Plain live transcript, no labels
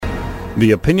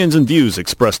The opinions and views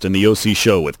expressed in the OC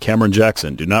Show with Cameron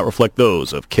Jackson do not reflect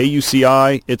those of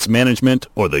KUCI, its management,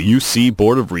 or the UC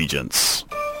Board of Regents.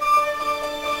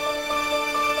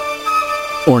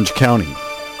 Orange County.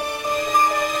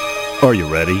 Are you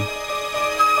ready?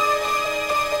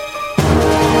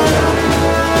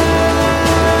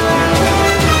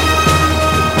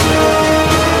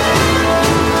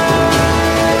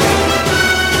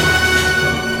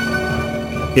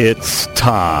 It's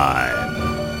time.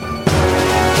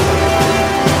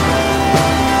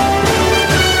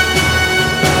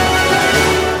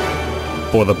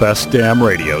 For the best damn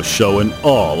radio show in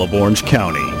all of Orange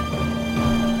County.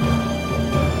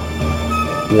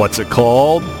 What's it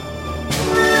called? The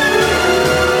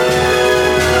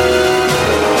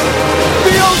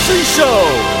OC Show!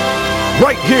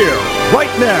 Right here,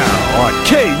 right now, on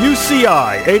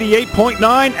KUCI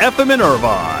 88.9 FM in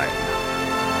Irvine.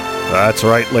 That's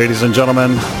right, ladies and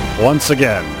gentlemen. Once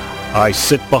again, I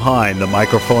sit behind the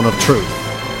microphone of truth,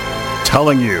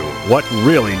 telling you what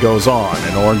really goes on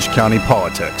in Orange County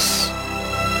politics.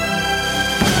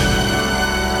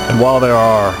 And while there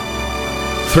are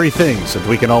three things that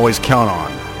we can always count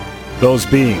on, those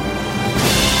being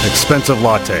expensive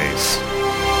lattes,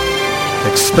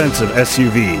 expensive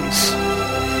SUVs,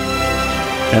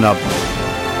 and a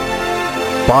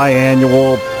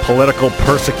biannual political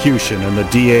persecution in the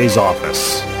DA's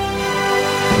office.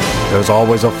 There's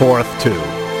always a fourth, too.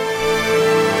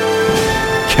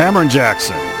 Cameron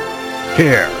Jackson,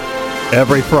 here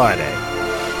every Friday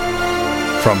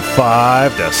from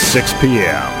 5 to 6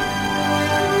 p.m.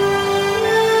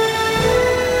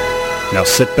 Now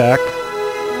sit back,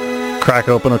 crack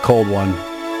open a cold one,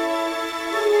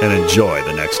 and enjoy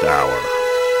the next hour.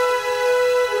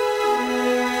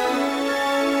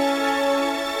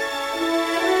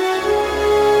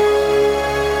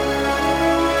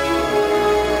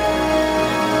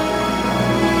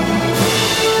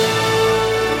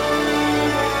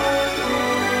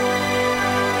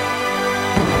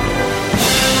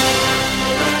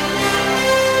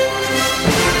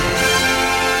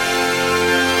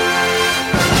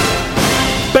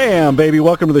 Baby,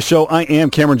 welcome to the show. I am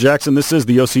Cameron Jackson. This is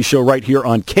the OC Show right here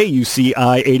on KUCI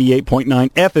 88.9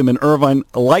 FM in Irvine.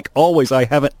 Like always, I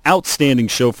have an outstanding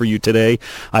show for you today.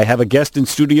 I have a guest in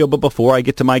studio, but before I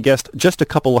get to my guest, just a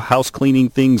couple of house cleaning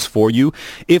things for you.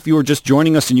 If you're just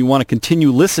joining us and you want to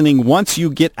continue listening once you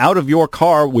get out of your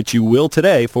car, which you will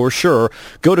today for sure,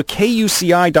 go to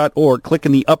KUCI.org, click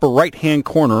in the upper right-hand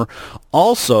corner.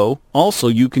 Also,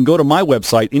 you can go to my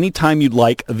website anytime you'd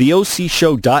like,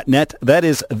 theocshow.net. That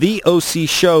is theocshow.net.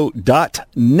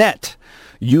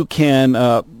 You can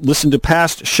listen to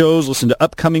past shows, listen to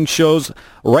upcoming shows.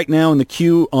 Right now in the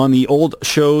queue on the old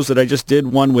shows that I just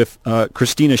did, one with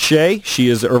Christina Shea. She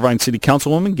is the Irvine City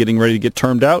Councilwoman getting ready to get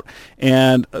termed out.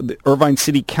 And the Irvine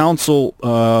City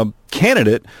Council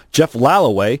candidate, Jeff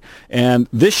Lalloway, and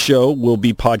this show will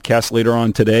be podcast later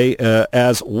on today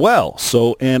as well.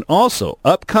 So, and also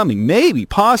upcoming, maybe,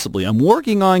 possibly, I'm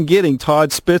working on getting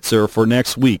Todd Spitzer for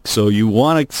next week. So you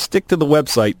want to stick to the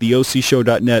website,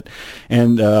 theocshow.net,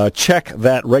 and check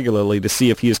that regularly to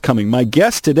see if he is coming. My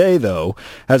guest today, though,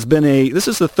 has been this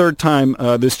is the third time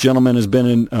this gentleman has been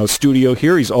in studio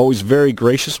here. He's always very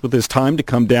gracious with his time to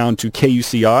come down to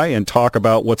KUCI and talk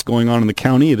about what's going on in the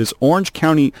county. It is Orange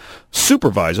County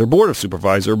Board of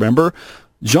Supervisor member,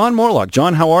 John Morlock.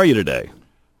 John, how are you today?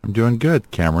 I'm doing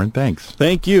good, Cameron. Thanks.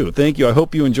 Thank you. I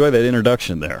hope you enjoy that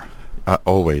introduction there.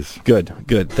 Always. Good.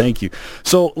 Thank you.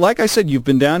 So, like I said, you've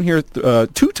been down here 2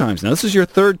 times now. This is your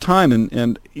third time,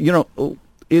 and you know,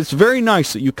 it's very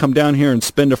nice that you come down here and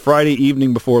spend a Friday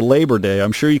evening before Labor Day.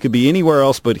 I'm sure you could be anywhere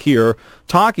else but here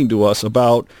talking to us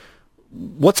about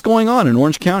what's going on in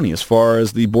Orange County as far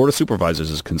as the Board of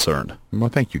Supervisors is concerned. Well,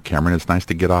 thank you, Cameron. It's nice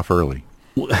to get off early.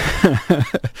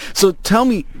 So tell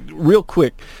me real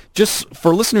quick, just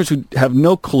for listeners who have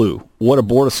no clue what a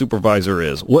Board of Supervisor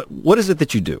is, what is it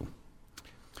that you do?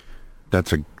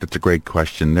 That's a great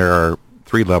question. There are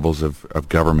 3 levels of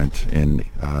government in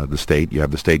the state. You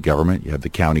have the state government, you have the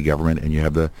county government, and you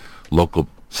have the local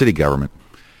city government.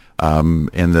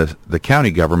 And the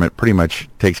county government pretty much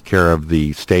takes care of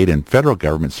the state and federal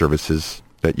government services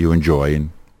that you enjoy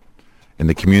in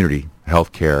the community,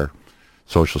 health care,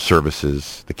 social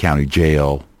services, the county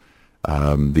jail,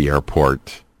 the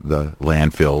airport, the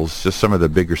landfills, just some of the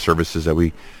bigger services that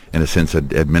we, in a sense,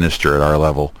 administer at our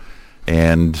level.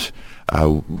 And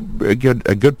a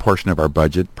good portion of our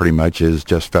budget pretty much is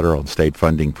just federal and state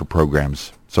funding for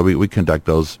programs. So we conduct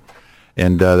those.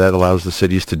 And that allows the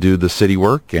cities to do the city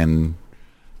work, and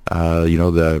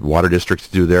the water districts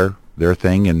to do their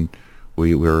thing. And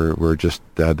we're just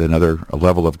another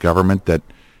level of government that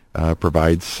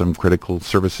provides some critical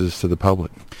services to the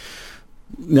public.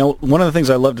 Now, one of the things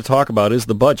I love to talk about is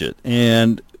the budget.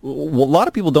 And a lot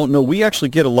of people don't know we actually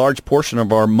get a large portion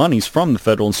of our monies from the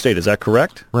federal and state. Is that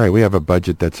correct? Right. We have a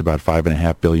budget that's about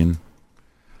 $5.5 billion.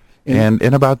 And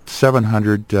about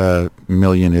 $700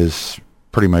 million is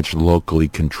pretty much locally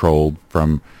controlled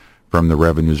from the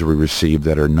revenues we receive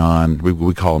that are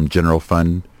we call them general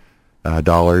fund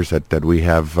dollars that we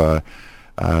have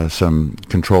some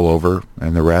control over,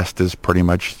 and the rest is pretty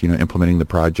much implementing the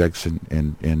projects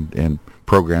and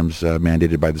programs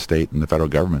mandated by the state and the federal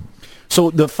government. So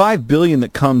the $5 billion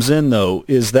that comes in, though,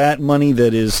 is that money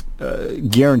that is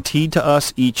guaranteed to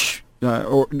us each?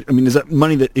 Is that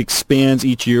money that expands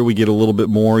each year? We get a little bit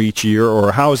more each year,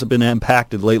 or how has it been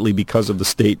impacted lately because of the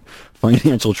state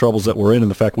financial troubles that we're in, and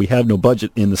the fact we have no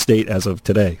budget in the state as of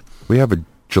today? We have a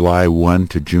July 1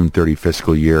 to June 30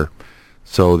 fiscal year,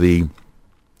 so the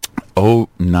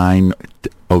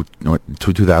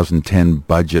 2010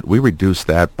 budget, we reduced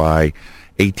that by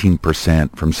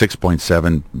 18% from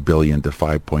 $6.7 billion to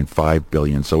 $5.5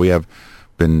 billion. So we have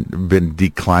been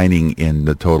declining in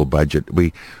the total budget.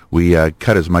 We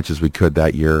cut as much as we could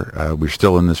that year. We're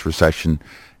still in this recession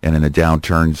and in a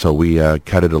downturn, so we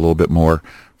cut it a little bit more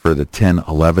for the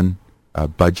 10-11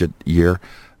 budget year.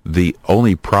 The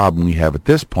only problem we have at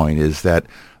this point is that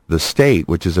the state,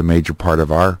 which is a major part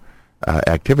of our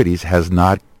activities, has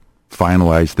not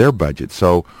finalized their budget.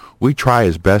 So we try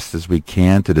as best as we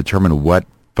can to determine what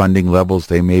funding levels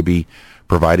they may be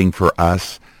providing for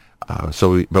us.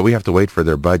 But we have to wait for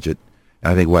their budget.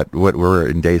 And I think what we're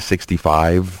in day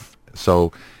 65.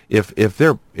 So if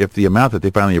the amount that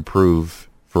they finally approve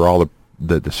for all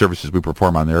the services we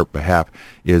perform on their behalf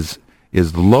is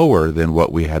lower than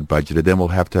what we had budgeted, then we'll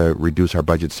have to reduce our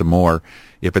budget some more.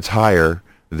 If it's higher,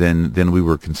 then we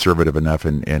were conservative enough,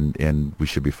 and we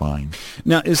should be fine.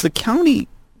 Now, is the county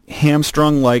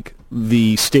hamstrung like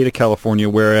the state of California,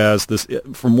 whereas this,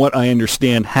 from what I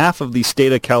understand, half of the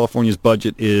state of California's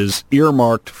budget is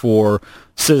earmarked for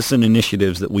citizen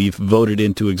initiatives that we've voted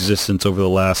into existence over the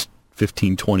last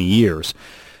 15, 20 years.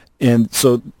 And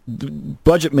so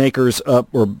budget makers up,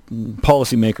 or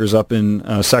policy makers up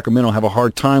in Sacramento, have a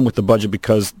hard time with the budget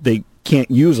because they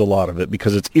can't use a lot of it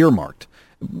because it's earmarked.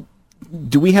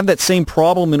 Do we have that same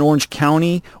problem in Orange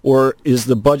County, or is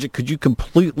the budget, could you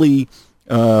completely,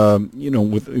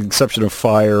 with the exception of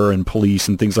fire and police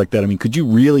and things like that, could you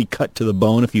really cut to the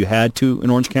bone if you had to in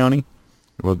Orange County?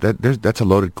 Well, that's a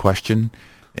loaded question,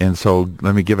 and so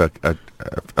let me give a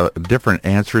different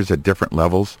answers at different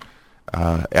levels.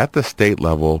 At the state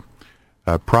level,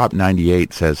 Prop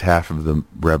 98 says half of the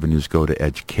revenues go to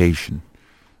education,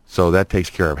 so that takes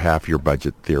care of half your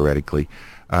budget theoretically.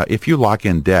 If you lock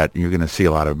in debt, you're going to see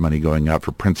a lot of money going out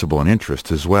for principal and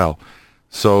interest as well.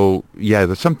 So, yeah,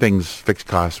 there's some things, fixed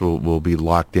costs will be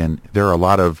locked in. There are a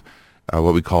lot of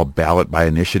what we call ballot by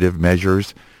initiative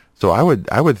measures. So I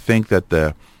would think that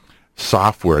the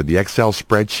software, the Excel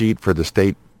spreadsheet for the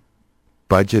state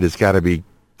budget, has got to be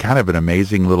kind of an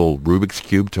amazing little Rubik's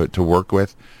Cube to work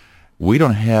with. We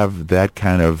don't have that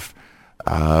kind of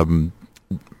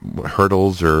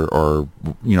hurdles or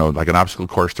like an obstacle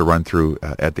course to run through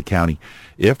at the county.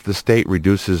 If the state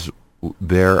reduces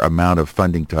their amount of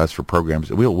funding to us for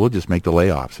programs, we'll just make the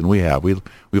layoffs, and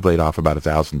we've laid off about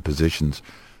 1,000 positions.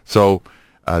 So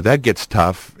that gets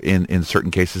tough in certain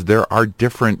cases. There are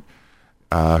different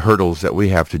hurdles that we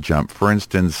have to jump. For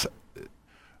instance,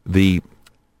 the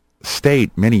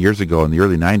state many years ago in the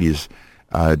early 90s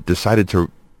decided to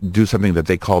do something that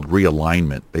they called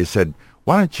realignment. They said,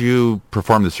 why don't you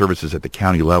perform the services at the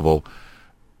county level,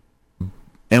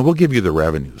 and we'll give you the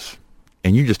revenues,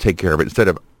 and you just take care of it instead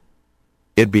of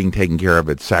it being taken care of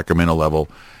at Sacramento level.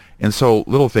 And so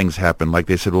little things happen, like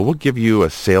they said, well, we'll give you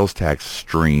a sales tax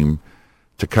stream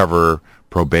to cover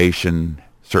probation,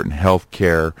 certain health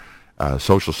care,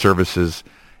 social services,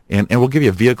 and we'll give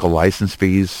you vehicle license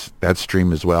fees, that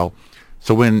stream as well.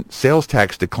 So when sales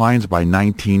tax declines by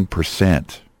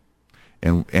 19%,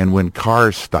 and when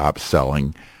cars stop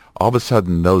selling, all of a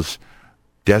sudden those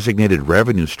designated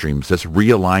revenue streams, this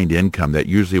realigned income that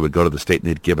usually would go to the state and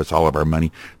they'd give us all of our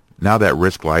money, now that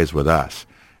risk lies with us.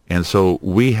 And so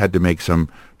we had to make some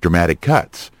dramatic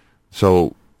cuts.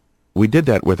 So we did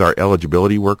that with our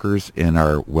eligibility workers in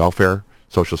our welfare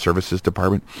social services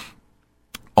department,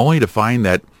 only to find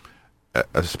that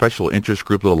a special interest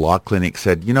group, little law clinic,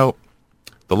 said, the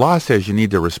law says you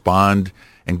need to respond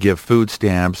and give food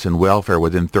stamps and welfare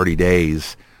within 30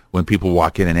 days when people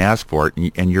walk in and ask for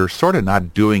it, and you're sort of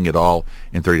not doing it all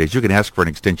in 30 days. You can ask for an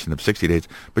extension of 60 days,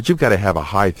 but you've got to have a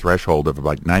high threshold of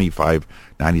about 95,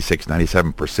 96,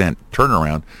 97%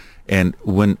 turnaround. And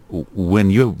when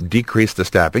you decrease the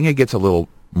staffing, it gets a little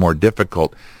more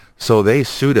difficult. So they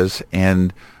sued us,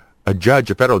 and a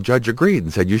federal judge agreed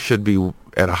and said you should be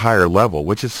at a higher level,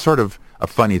 which is sort of a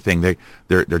funny thing.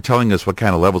 They're telling us what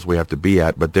kind of levels we have to be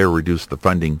at, but they're reduced the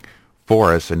funding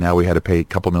for us, and now we had to pay a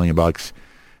couple $1 million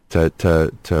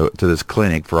to this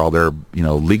clinic for all their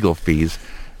legal fees,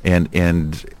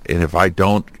 and if I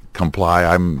don't comply,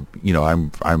 I could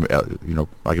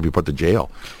be put to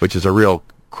jail, which is a real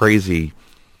crazy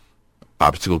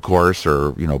obstacle course,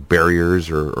 or barriers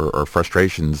or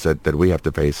frustrations that we have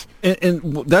to face.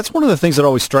 And that's one of the things that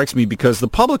always strikes me, because the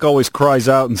public always cries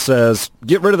out and says,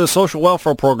 get rid of the social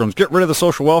welfare programs, get rid of the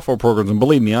social welfare programs. And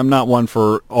believe me, I'm not one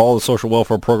for all the social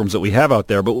welfare programs that we have out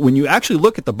there. But when you actually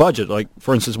look at the budget, like,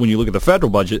 for instance, when you look at the federal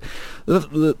budget,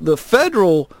 the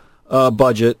federal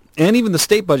budget and even the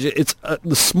state budget, it's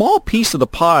the small piece of the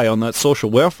pie on that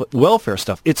social welfare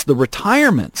stuff. It's the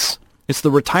retirements. It's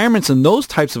the retirements and those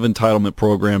types of entitlement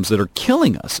programs that are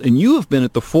killing us. And you have been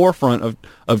at the forefront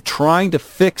of trying to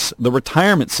fix the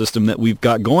retirement system that we've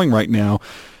got going right now.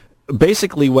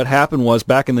 Basically, what happened was,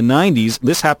 back in the 90s,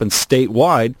 this happened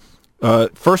statewide.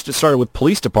 First, it started with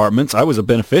police departments. I was a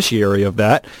beneficiary of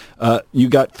that. You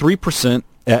got 3%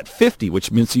 at 50, which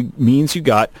means you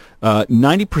got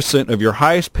 90% of your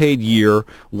highest paid year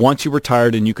once you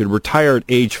retired, and you could retire at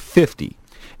age 50.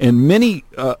 And many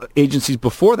agencies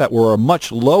before that were a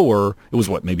much lower. It was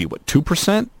maybe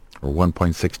 2%? Or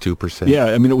 1.62%. Yeah,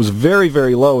 I mean, it was very,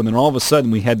 very low. And then all of a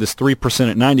sudden we had this 3%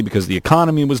 at 90 because the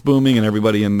economy was booming, and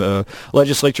everybody in the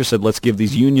legislature said, let's give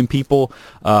these union people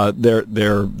their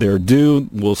due.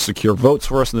 We'll secure votes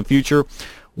for us in the future.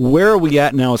 Where are we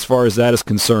at now as far as that is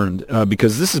concerned?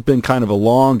 Because this has been kind of a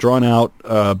long,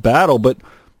 drawn-out battle. But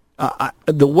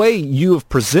the way you have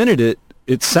presented it,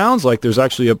 it sounds like there's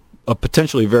actually a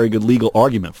potentially very good legal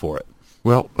argument for it.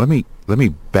 Well, let me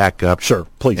back up. Sure,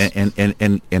 please.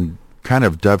 And kind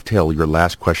of dovetail your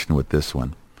last question with this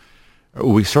one.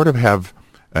 We sort of have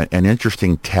an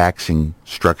interesting taxing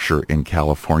structure in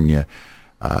California,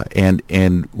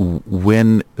 and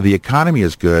when the economy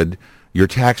is good, your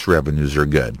tax revenues are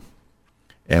good,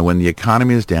 and when the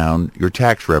economy is down, your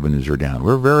tax revenues are down.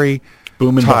 We're very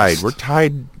tied. We're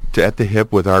tied at the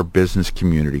hip with our business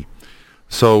community.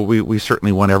 So we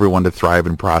certainly want everyone to thrive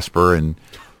and prosper, and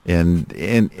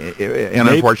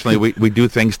unfortunately we do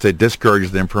things to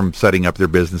discourage them from setting up their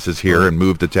businesses here and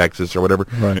move to Texas or whatever.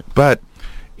 Right. But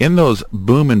in those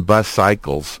boom and bust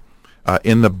cycles,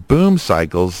 in the boom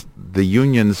cycles, the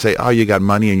unions say, "Oh, you got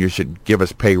money, and you should give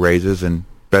us pay raises and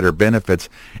better benefits."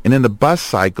 And in the bust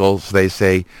cycles, they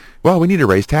say, "Well, we need to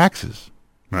raise taxes."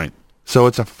 Right. So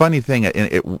it's a funny thing.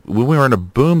 When we're in a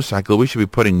boom cycle, we should be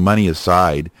putting money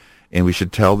aside. And we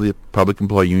should tell the public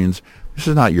employee unions, this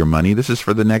is not your money. This is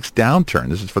for the next downturn.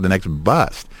 This is for the next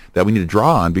bust that we need to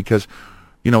draw on. Because,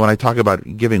 when I talk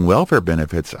about giving welfare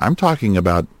benefits, I'm talking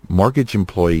about mortgage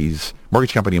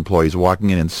company employees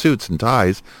walking in suits and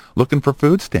ties looking for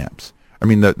food stamps. I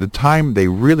mean, the time they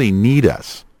really need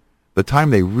us,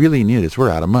 we're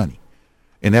out of money.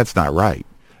 And that's not right.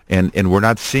 And we're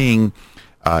not seeing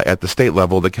at the state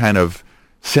level the kind of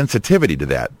sensitivity to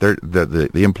that.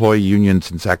 The employee unions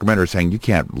in Sacramento are saying, you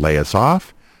can't lay us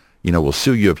off. We'll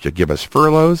sue you if you give us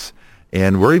furloughs,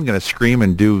 and we're even going to scream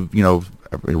and do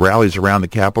rallies around the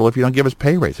Capitol if you don't give us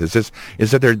pay raises. Is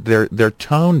that they're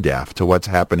tone deaf to what's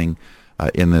happening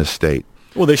in this state.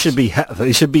 Well, they should be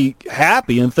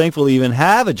happy and thankful to even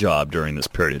have a job during this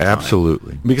period of time.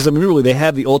 Absolutely, because really they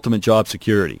have the ultimate job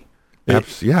security.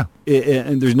 Yeah.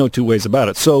 And there's no two ways about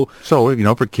it. So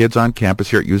for kids on campus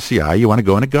here at UCI, you want to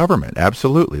go into government.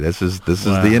 Absolutely. This is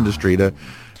the industry to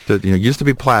used to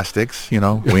be plastics,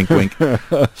 wink, wink.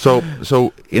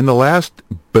 So in the last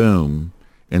boom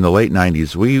in the late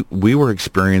 90s, we were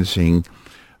experiencing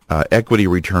equity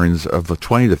returns of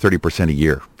 20 to 30% a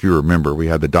year. If you remember, we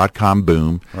had the dot-com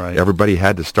boom. Right. Everybody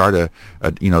had to start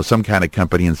some kind of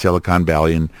company in Silicon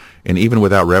Valley, and even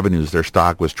without revenues, their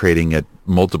stock was trading at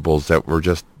multiples that were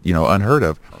just unheard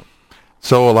of.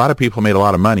 So a lot of people made a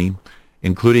lot of money,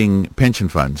 including pension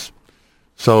funds.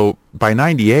 So by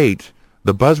 98,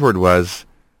 the buzzword was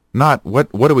not what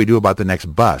do we do about the next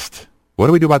bust? What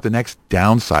do we do about the next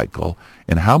down cycle?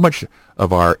 And how much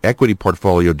of our equity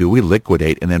portfolio do we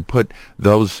liquidate and then put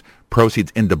those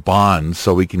proceeds into bonds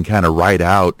so we can kind of ride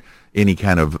out any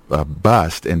kind of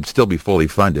bust and still be fully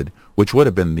funded, which would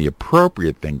have been the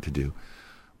appropriate thing to do.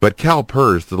 But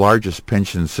CalPERS, the largest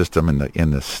pension system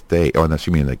in the state,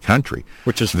 in the country,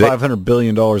 which is $500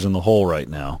 billion in the hole right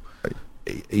now.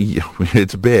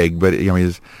 it's big, but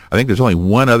I think there's only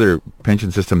one other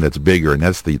pension system that's bigger, and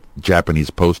that's the Japanese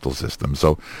postal system.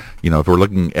 So, if we're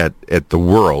looking at the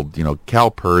world,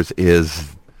 CalPERS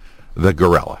is the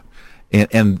gorilla,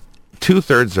 and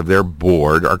 2/3 of their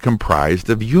board are comprised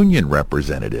of union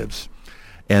representatives,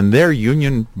 and their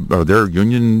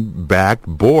union-backed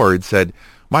board said,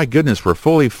 "My goodness, we're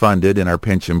fully funded in our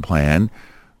pension plan.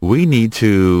 We need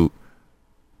to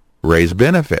raise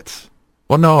benefits."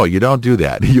 Well, no, you don't do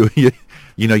that. You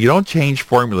don't change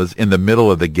formulas in the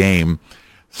middle of the game.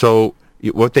 So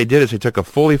what they did is they took a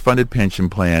fully funded pension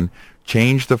plan,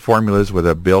 changed the formulas with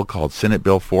a bill called Senate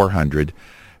Bill 400,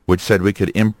 which said we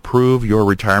could improve your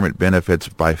retirement benefits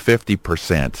by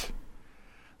 50%.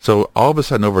 So all of a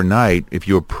sudden overnight, if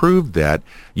you approved that,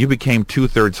 you became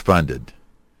 2/3 funded.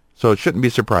 So it shouldn't be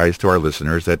a surprise to our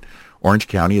listeners that Orange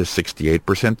County is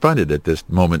 68% funded at this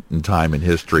moment in time in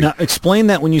history. Now, explain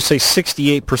that when you say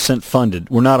 68% funded.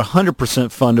 We're not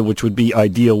 100% funded, which would be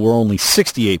ideal. We're only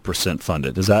 68%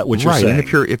 funded. Is that what you're saying?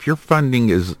 Right, and if your funding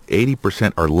is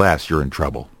 80% or less, you're in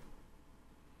trouble.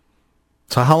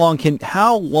 So how long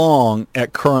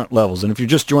at current levels? And if you're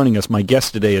just joining us, my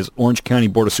guest today is Orange County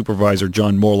Board of Supervisor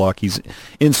John Moorlach. He's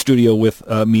in studio with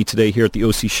me today here at the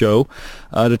OC Show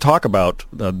to talk about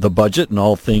the budget and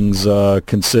all things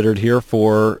considered here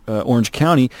for Orange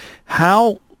County.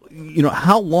 How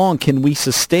long can we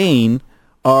sustain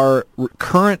our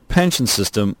current pension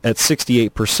system at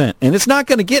 68%? And it's not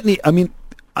going to get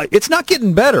it's not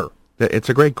getting better. It's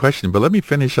a great question, but let me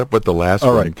finish up with the last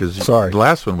one, because the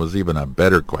last one was even a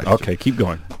better question. Okay, keep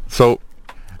going. So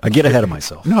I get ahead of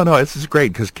myself. No, this is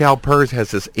great, because CalPERS has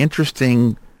this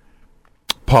interesting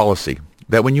policy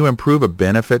that when you improve a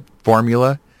benefit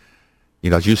formula,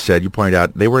 as you said, you pointed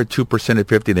out, they were at 2% at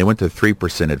 50, they went to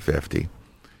 3% at 50.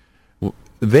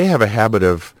 They have a habit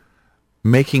of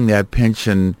making that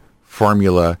pension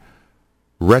formula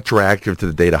retroactive to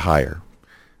the date of hire.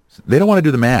 They don't want to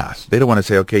do the math. They don't want to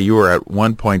say, okay, you were at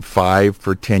 1.5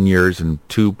 for 10 years and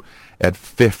 2 at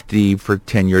 50 for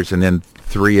 10 years and then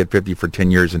 3 at 50 for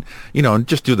 10 years and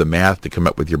just do the math to come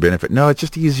up with your benefit. No, it's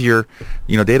just easier,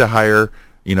 data hire,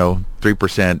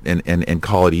 3% and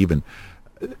call it even.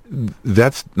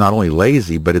 That's not only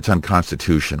lazy, but it's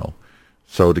unconstitutional.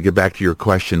 So to get back to your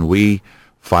question, we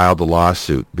filed a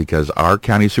lawsuit because our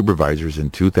county supervisors in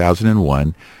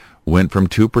 2001 went from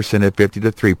 2% at 50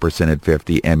 to 3% at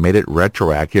 50 and made it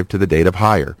retroactive to the date of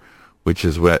hire, which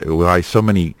is why so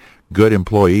many good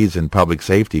employees in public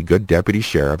safety, good deputy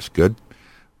sheriffs, good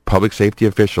public safety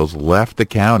officials left the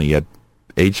county at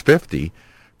age 50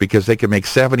 because they could make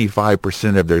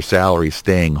 75% of their salary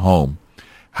staying home.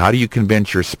 How do you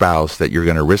convince your spouse that you're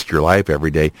going to risk your life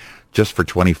every day just for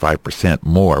 25%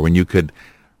 more when you could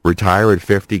retire at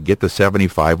 50, get the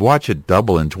 75, watch it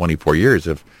double in 24 years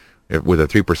if with a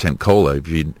 3% COLA, if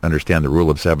you understand the rule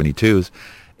of 72s,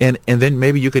 and then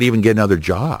maybe you could even get another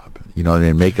job,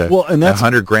 and make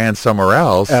 $100,000 somewhere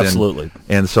else. Absolutely.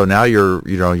 And so now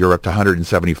you're up to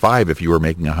 175 if you were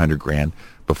making $100,000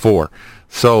 before.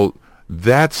 So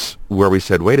that's where we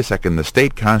said, wait a second, the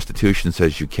state constitution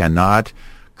says you cannot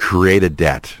create a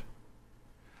debt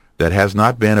that has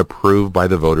not been approved by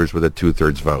the voters with a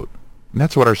 2/3 vote. And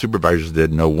that's what our supervisors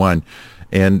did in 01.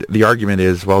 And the argument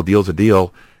is, well, deal's a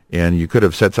deal. And you could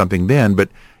have said something then, but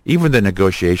even the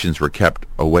negotiations were kept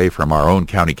away from our own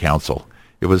county council.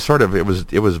 It was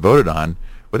voted on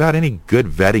without any good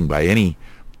vetting by any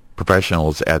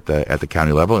professionals at the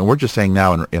county level. And we're just saying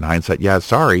now in hindsight, yeah,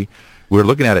 sorry, we're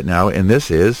looking at it now, and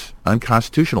this is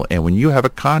unconstitutional. And when you have a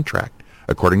contract,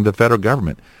 according to the federal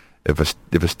government, if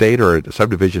a state or a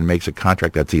subdivision makes a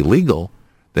contract that's illegal,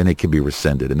 then it can be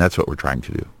rescinded, and that's what we're trying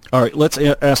to do. All right, let's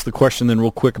ask the question then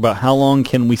real quick about how long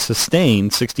can we sustain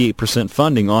 68%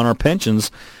 funding on our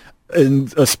pensions,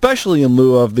 and especially in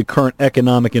lieu of the current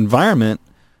economic environment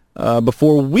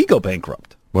before we go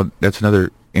bankrupt? Well, that's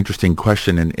another interesting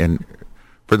question, and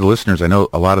for the listeners, I know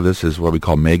a lot of this is what we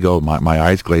call MAGO, my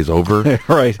eyes glaze over.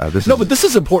 Right. But this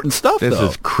is important stuff, This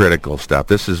is critical stuff.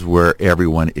 This is where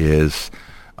everyone is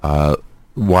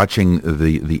watching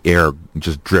the air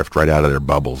just drift right out of their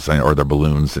bubbles or their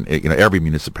balloons, and every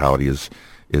municipality is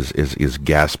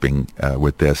gasping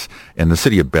with this, and the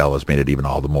city of Bell has made it even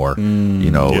all the more on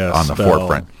the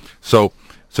forefront. So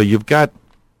you've got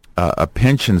a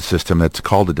pension system that's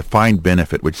called a defined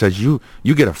benefit, which says you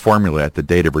get a formula at the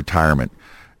date of retirement.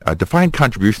 Defined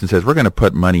contribution says we're going to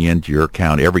put money into your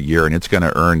account every year, and it's going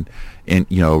to earn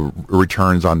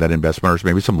returns on that investment, or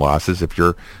maybe some losses if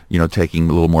you're taking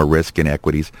a little more risk in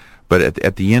equities. But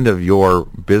at the end of your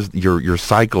your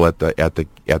cycle at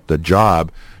the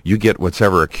job, you get what's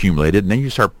ever accumulated, and then you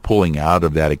start pulling out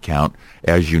of that account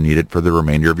as you need it for the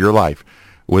remainder of your life.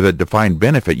 With a defined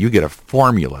benefit, you get a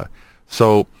formula.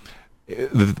 So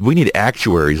we need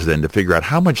actuaries then to figure out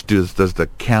how much does the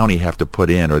county have to put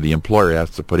in, or the employer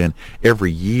has to put in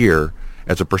every year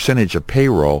as a percentage of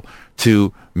payroll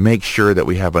to make sure that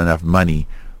we have enough money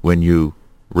when you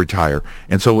retire.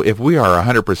 And so if we are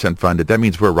 100% funded, that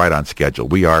means we're right on schedule.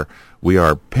 We are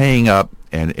paying up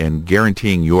and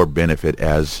guaranteeing your benefit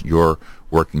as you're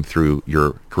working through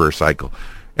your career cycle.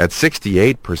 At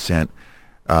 68%,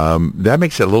 that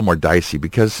makes it a little more dicey,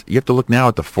 because you have to look now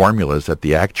at the formulas that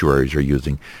the actuaries are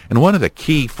using. And one of the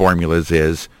key formulas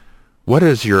is, what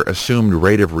is your assumed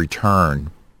rate of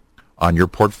return on your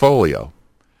portfolio?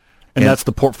 And that's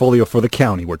the portfolio for the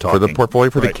county we're talking. For the portfolio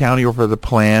for the county, or for the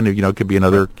plan, it could be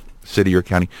another city or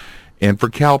county. And for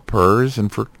CalPERS and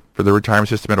for the retirement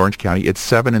system at Orange County, it's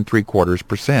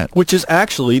 7.75%. Which is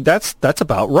actually, that's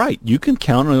about right. You can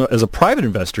count on, as a private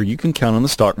investor, you can count on the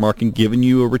stock market giving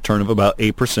you a return of about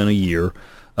 8% a year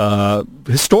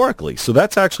historically. So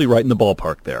that's actually right in the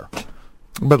ballpark there.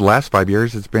 But the last 5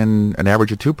 years, it's been an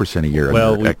average of 2% a year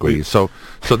in equity. So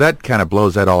that kind of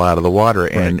blows that all out of the water.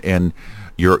 Right. And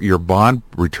your bond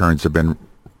returns have been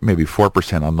maybe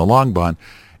 4% on the long bond.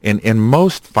 And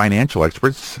most financial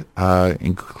experts,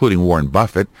 including Warren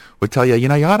Buffett, would tell you,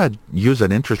 you ought to use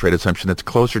an interest rate assumption that's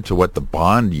closer to what the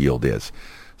bond yield is.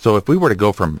 So if we were to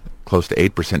go from close to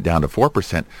 8% down to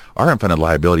 4%, our unfunded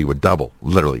liability would double,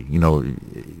 literally,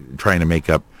 trying to make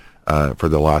up for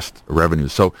the lost revenue.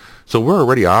 So we're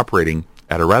already operating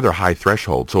at a rather high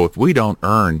threshold. So if we don't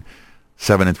earn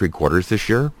 7.75% this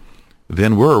year,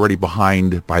 then we're already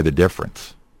behind by the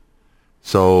difference.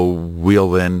 So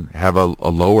we'll then have a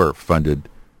lower funded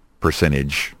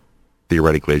percentage,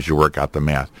 theoretically, as you work out the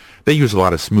math. They use a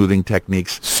lot of smoothing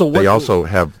techniques. They also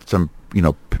have some,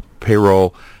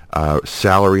 payroll,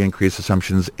 salary increase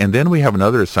assumptions. And then we have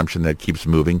another assumption that keeps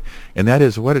moving, and that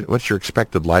is what's your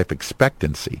expected life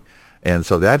expectancy? And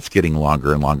so that's getting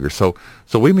longer and longer. So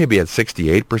we may be at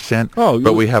 68%,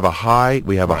 but we have a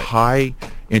high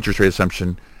interest rate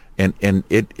assumption. And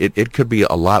it could be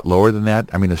a lot lower than that.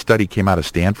 I mean, a study came out of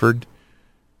Stanford,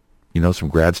 some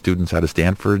grad students out of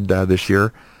Stanford this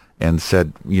year, and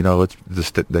said, it's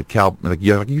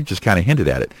you just kind of hinted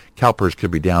at it. CalPERS could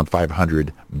be down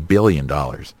 $500 billion.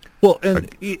 Well,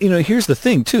 and here's the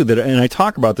thing too, and I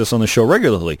talk about this on the show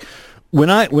regularly.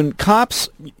 When cops,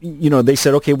 they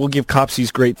said, okay, we'll give cops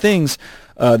these great things,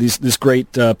 this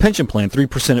great pension plan,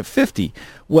 3% at 50.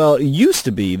 Well, it used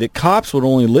to be that cops would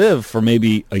only live for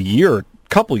maybe a year,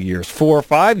 couple years, 4 or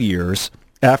 5 years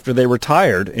after they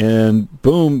retired, and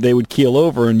boom, they would keel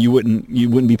over, and you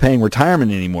wouldn't be paying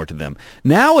retirement anymore to them.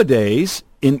 Nowadays,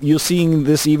 you're seeing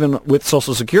this even with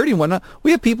Social Security and whatnot.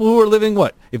 We have people who are living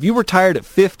if you retired at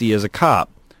 50 as a cop,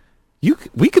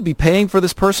 we could be paying for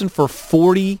this person for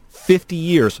 40, 50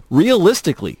 years.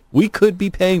 Realistically, we could be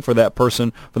paying for that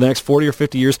person for the next 40 or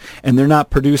 50 years, and they're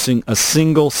not producing a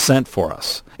single cent for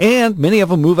us. And many of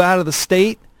them move out of the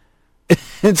state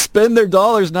and spend their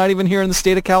dollars not even here in the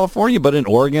state of California, but in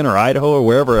Oregon or Idaho or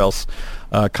wherever else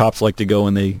cops like to go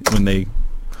when they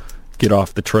get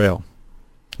off the trail.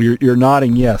 You're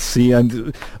nodding yes. See,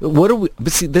 but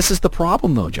see, this is the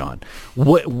problem, though, John.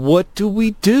 What do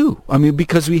we do? I mean,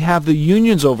 because we have the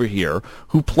unions over here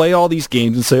who play all these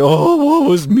games and say, "Oh,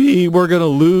 woe is me. We're going to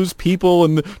lose people,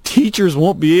 and the teachers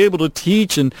won't be able to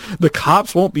teach, and the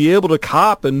cops won't be able to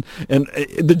cop, and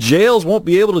the jails won't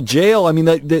be able to jail." I mean,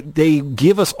 they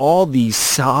give us all these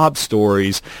sob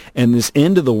stories and this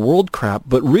end of the world crap.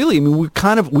 But really, I mean,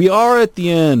 we are at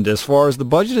the end as far as the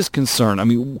budget is concerned. I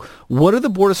mean, what are the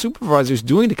Board of Supervisors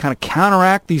doing to kind of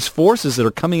counteract these forces that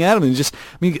are coming at them?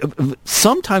 And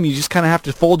sometimes you just kind of have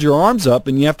to fold your arms up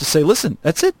and you have to say, listen,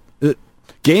 that's it.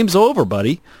 Game's over,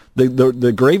 buddy.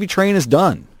 The gravy train is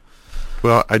done.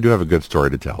 Well, I do have a good story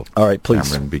to tell. All right, please.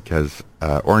 Cameron, because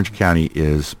Orange County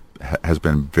has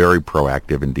been very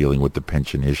proactive in dealing with the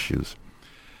pension issues.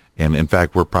 And in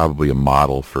fact, we're probably a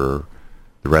model for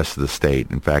the rest of the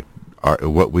state. In fact,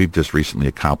 what we've just recently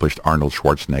accomplished, Arnold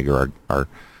Schwarzenegger, our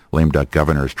lame duck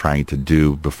governor, is trying to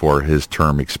do before his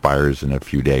term expires in a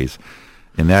few days.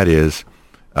 And that is,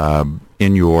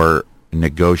 in your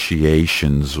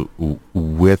negotiations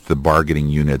with the bargaining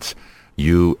units,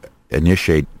 you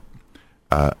initiate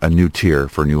a new tier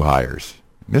for new hires.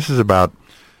 This is about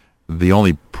the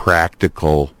only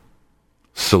practical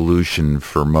solution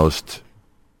for most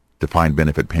defined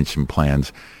benefit pension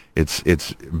plans, it's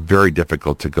very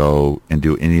difficult to go and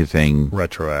do anything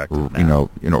retroactive.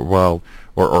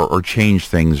 Or change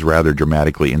things rather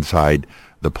dramatically inside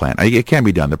the plan. It can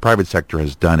be done. The private sector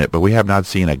has done it, but we have not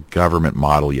seen a government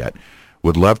model yet.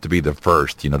 Would love to be the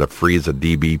first, to freeze a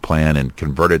DB plan and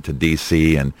convert it to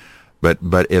DC,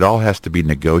 but it all has to be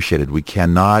negotiated. We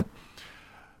cannot,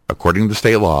 according to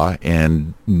state law,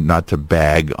 and not to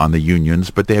bag on the unions,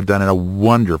 but they have done a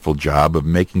wonderful job of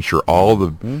making sure all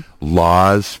the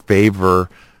laws favor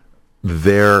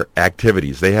their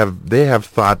activities. They have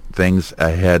thought things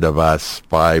ahead of us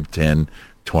 5, 10,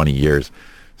 20 years.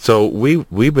 So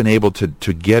we've been able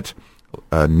to get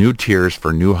new tiers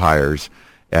for new hires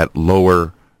at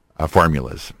lower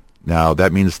formulas. Now,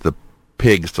 that means the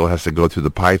pig still has to go through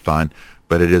the python,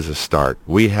 but it is a start.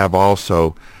 We have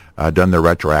also done the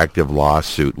retroactive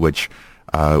lawsuit, which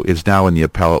is now in the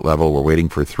appellate level. We're waiting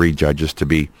for 3 judges to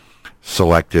be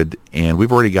selected, and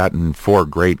we've already gotten 4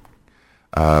 great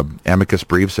amicus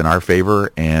briefs in our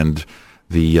favor, and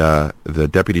the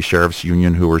deputy sheriff's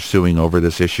union who are suing over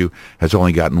this issue has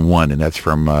only gotten 1, and that's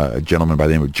from a gentleman by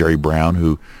the name of Jerry Brown,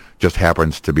 who just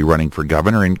happens to be running for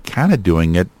governor and kind of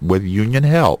doing it with union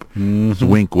help. It's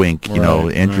wink, wink,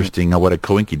 interesting. Right. What a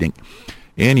coinkydink.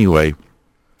 Anyway,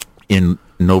 in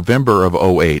November of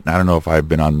 2008, and I don't know if I've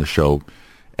been on the show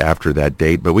after that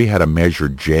date, but we had a Measure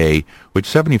J, which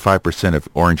 75% of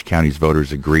Orange County's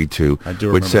voters agreed to, I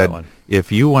do which remember said that one.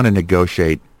 If you want to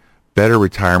negotiate better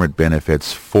retirement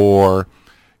benefits for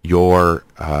your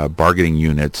bargaining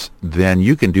units, then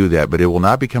you can do that, but it will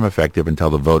not become effective until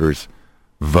the voters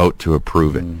vote to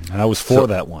approve it. I was for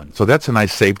that one. So that's a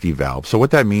nice safety valve. So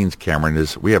what that means, Cameron,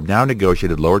 is we have now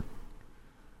negotiated lower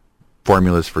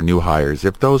formulas for new hires.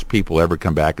 If those people ever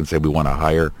come back and say we want a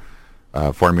higher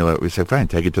formula, we say, fine,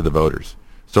 take it to the voters.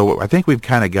 So I think we've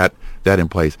kind of got that in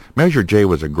place. Measure J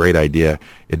was a great idea.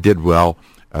 It did well.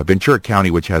 Ventura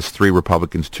County, which has 3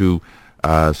 Republicans, 2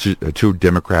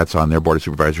 Democrats on their Board of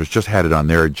Supervisors, just had it on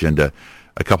their agenda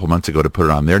a couple months ago to put it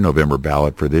on their November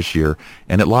ballot for this year,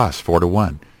 and it lost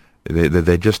 4-1.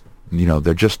 They just,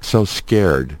 they're just so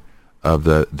scared of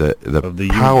the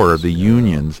power of the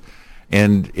unions.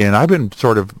 And I've been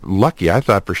sort of lucky. I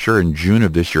thought for sure in June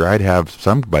of this year I'd have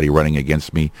somebody running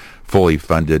against me fully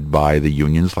funded by the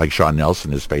unions, like Sean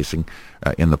Nelson is facing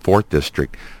in the 4th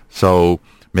District. So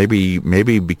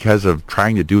maybe because of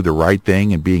trying to do the right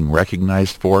thing and being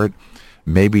recognized for it,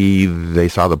 maybe they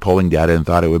saw the polling data and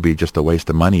thought it would be just a waste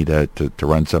of money to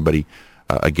run somebody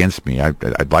against me.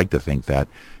 I'd like to think that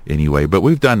anyway. But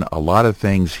we've done a lot of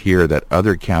things here that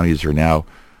other counties are now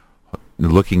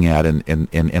looking at,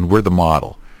 and we're the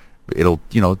model. It'll,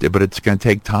 but it's going to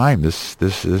take time. This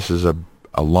is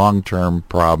a long-term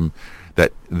problem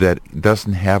that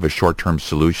doesn't have a short-term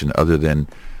solution other than,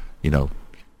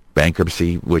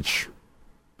 bankruptcy, which,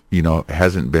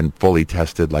 hasn't been fully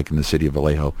tested like in the city of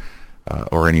Vallejo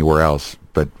or anywhere else.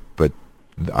 But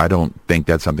I don't think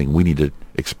that's something we need to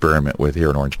experiment with here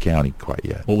in Orange County quite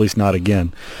yet. Well, at least not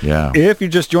again. Yeah. If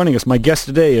you're just joining us, my guest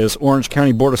today is Orange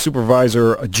County Board of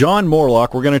Supervisor John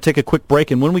Moorlach. We're going to take a quick break,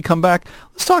 and when we come back,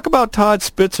 let's talk about Todd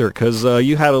Spitzer, because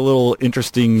you had a little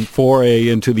interesting foray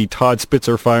into the Todd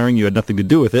Spitzer firing. You had nothing to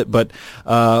do with it, but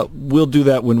we'll do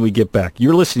that when we get back.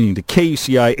 You're listening to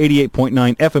KUCI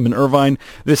 88.9 FM in Irvine.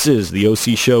 This is the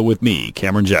OC Show with me,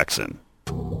 Cameron Jackson.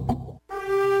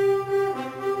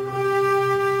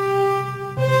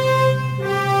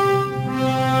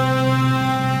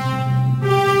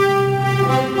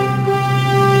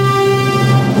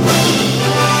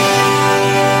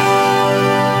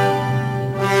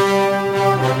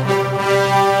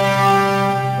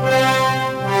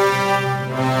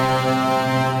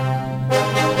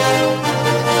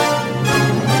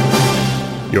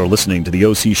 You're listening to the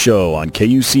OC Show on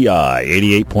KUCI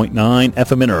 88.9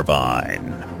 FM in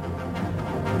Irvine.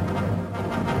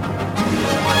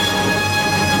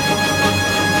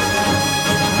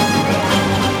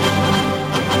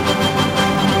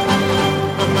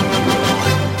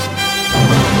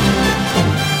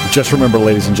 Just remember,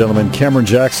 ladies and gentlemen, Cameron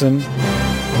Jackson,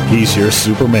 he's your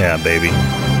Superman, baby.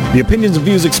 The opinions and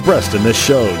views expressed in this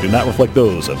show do not reflect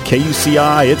those of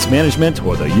KUCI, its management,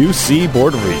 or the UC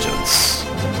Board of Regents.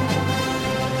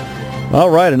 All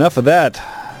right, enough of that.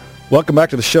 Welcome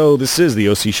back to the show. This is the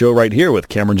OC Show right here with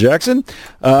Cameron Jackson.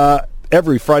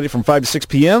 every Friday from 5 to 6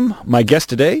 p.m. My guest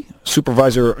today,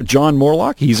 Supervisor John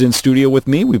Moorlach. He's in studio with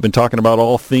me. We've been talking about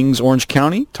all things Orange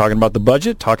County, talking about the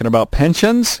budget, talking about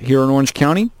pensions here in Orange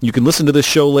County. You can listen to this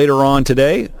show later on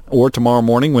today or tomorrow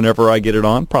morning whenever I get it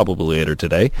on, probably later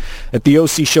today, at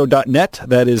theocshow.net.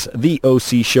 That is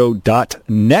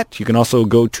theocshow.net. You can also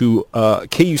go to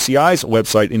KUCI's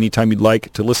website anytime you'd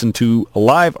like to listen to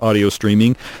live audio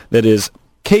streaming. That is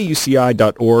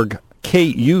kuci.org.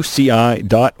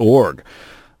 KUCI.org.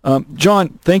 John,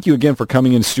 thank you again for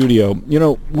coming in studio. You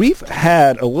know, we've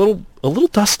had a little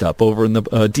dust up over in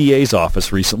the DA's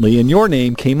office recently, and your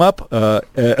name came up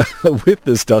with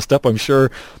this dust up, I'm sure,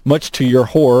 much to your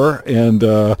horror and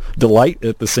delight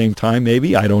at the same time,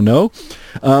 maybe. I don't know.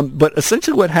 But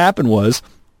essentially what happened was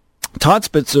Todd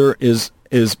Spitzer is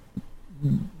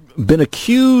been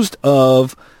accused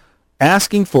of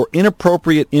asking for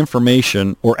inappropriate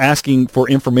information or asking for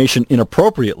information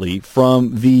inappropriately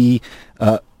from the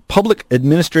public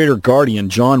administrator guardian,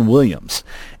 John Williams.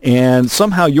 And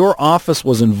somehow your office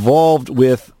was involved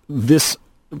with this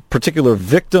particular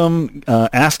victim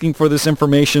asking for this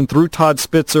information through Todd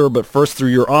Spitzer, but first through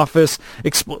your office.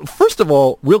 First of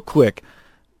all, real quick,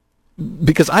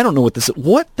 because I don't know what this is,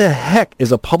 what the heck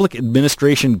is a public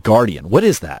administration guardian? What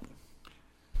is that?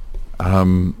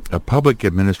 A public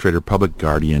administrator, public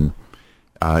guardian,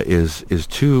 is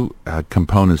two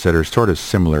components that are sort of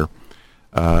similar.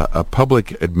 A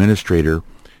public administrator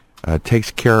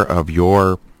takes care of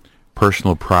your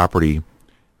personal property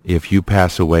if you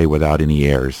pass away without any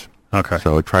heirs. Okay.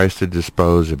 So it tries to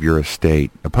dispose of your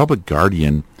estate. A public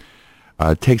guardian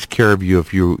takes care of you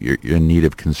if you're in need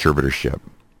of conservatorship.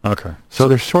 Okay. So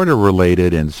they're sort of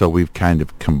related, and so we've kind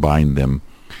of combined them.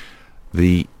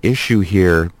 The issue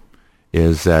here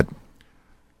is that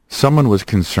someone was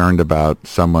concerned about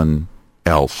someone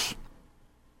else,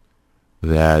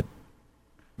 that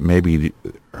maybe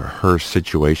her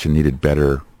situation needed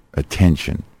better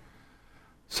attention.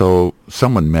 So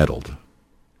someone meddled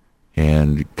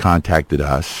and contacted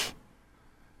us,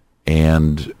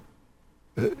 and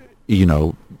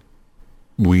you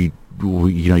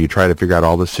try to figure out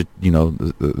all this,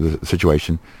 the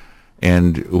situation,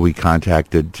 and we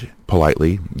contacted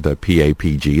politely the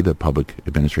PAPG, the Public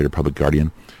Administrator, Public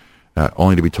Guardian,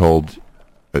 only to be told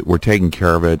we're taking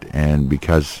care of it, and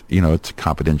because it's a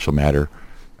confidential matter,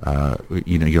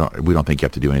 we don't think you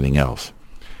have to do anything else.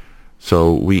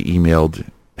 So we emailed,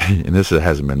 and this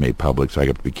hasn't been made public, so I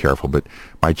have to be careful. But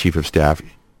my chief of staff,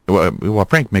 well,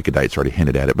 Frank Mikadite's already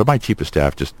hinted at it, but my chief of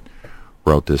staff just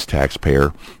wrote this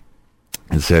taxpayer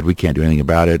and said we can't do anything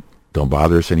about it. Don't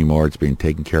bother us anymore. It's being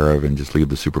taken care of, and just leave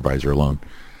the supervisor alone.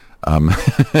 In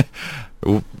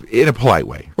a polite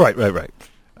way. Right. But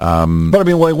I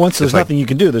mean, once there's nothing you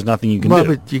can do, there's nothing you can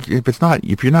do. But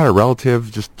if you're not a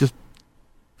relative, just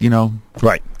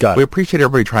Right. Got it. We appreciate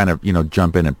everybody trying to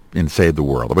jump in and save the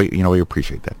world. We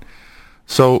appreciate that.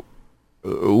 So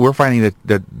we're finding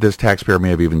that this taxpayer may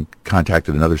have even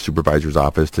contacted another supervisor's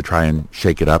office to try and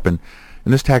shake it up, and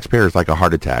this taxpayer is like a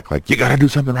heart attack. Like, you got to do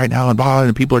something right now, and blah,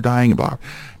 and people are dying, and blah.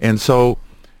 And so,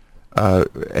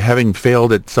 having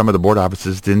failed at some of the board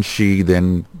offices, didn't she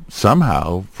then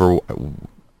somehow, for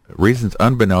reasons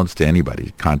unbeknownst to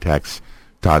anybody, contacts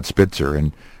Todd Spitzer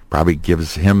and probably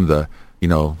gives him the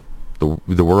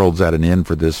world's at an end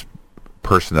for this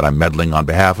person that I'm meddling on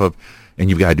behalf of, and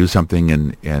you've got to do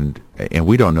something, and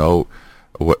we don't know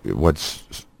what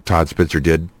Todd Spitzer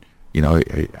did.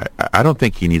 I don't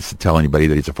think he needs to tell anybody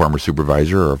that he's a former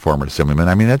supervisor or a former assemblyman.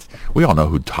 I mean, we all know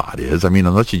who Todd is. I mean,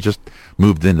 unless you just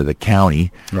moved into the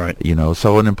county, right?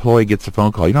 So an employee gets a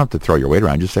phone call. You don't have to throw your weight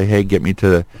around. Just say, hey, get me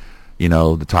to,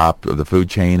 the top of the food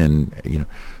chain, and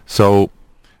So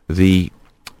the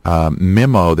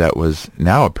memo that was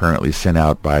now apparently sent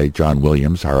out by John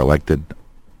Williams, our elected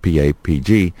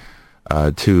PAPG,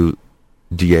 to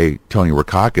DA Tony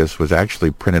Rackauckus was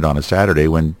actually printed on a Saturday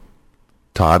when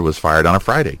Todd was fired on a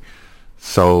Friday.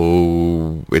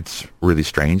 So it's really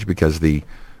strange because the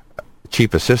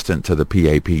chief assistant to the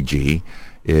PAPG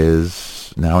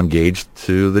is now engaged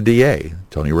to the DA,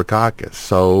 Tony Rackauckus.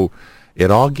 So it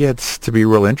all gets to be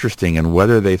real interesting, and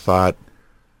whether they thought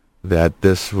that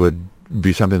this would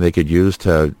be something they could use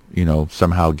to,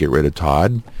 somehow get rid of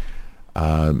Todd.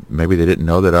 Maybe they didn't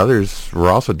know that others were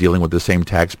also dealing with the same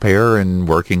taxpayer and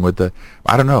working with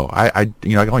I don't know. I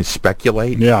can only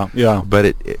speculate. Yeah.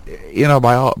 But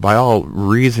by all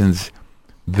reasons,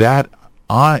 that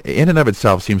in and of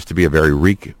itself seems to be a very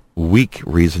weak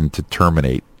reason to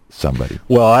terminate somebody.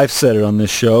 Well, I've said it on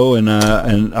this show, and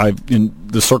I've in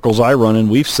the circles I run in,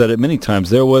 we've said it many times.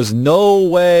 There was no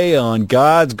way on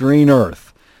God's green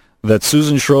earth that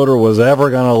Susan Schroeder was ever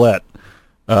going to let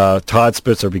Todd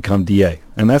Spitzer become DA,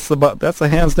 and that's the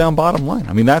hands down bottom line.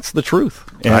 I mean, that's the truth.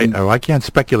 And I can't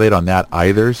speculate on that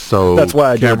either. So that's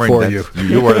why I do it for you.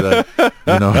 You are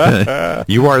the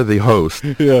you are the host.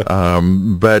 Yeah.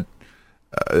 But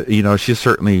she's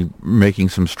certainly making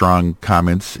some strong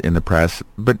comments in the press.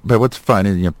 But what's fun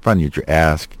and funny that you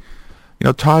ask.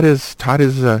 Todd is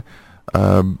a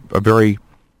very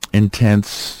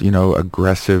intense,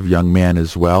 aggressive young man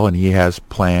as well, and he has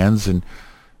plans, and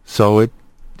so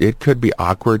it could be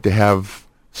awkward to have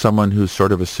someone who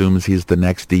sort of assumes he's the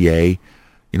next DA,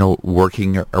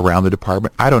 working around the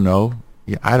department. I don't know.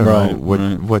 Yeah, I don't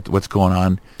know what's going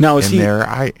on now. Is in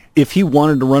there? If he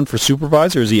wanted to run for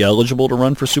supervisor, is he eligible to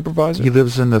run for supervisor? He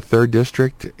lives in the 3rd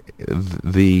District.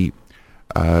 The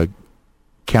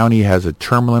county has a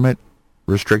term limit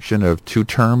restriction of 2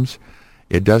 terms.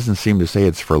 It doesn't seem to say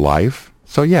it's for life.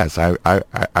 So yes,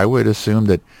 I would assume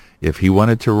that if he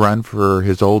wanted to run for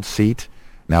his old seat,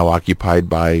 now occupied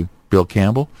by Bill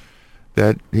Campbell,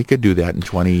 that he could do that in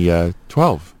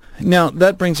 2012. Now,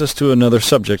 that brings us to another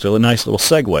subject, a nice little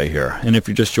segue here. And if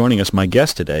you're just joining us, my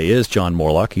guest today is John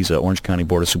Moorlach. He's an Orange County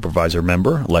Board of Supervisor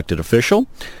member, elected official.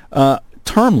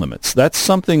 Term limits, that's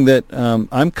something that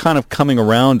I'm kind of coming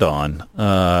around on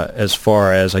as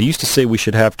far as I used to say we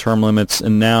should have term limits,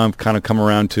 and now I'm kind of come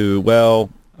around to, well,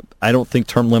 I don't think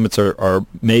term limits are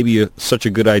maybe such a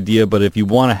good idea, but if you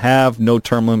want to have no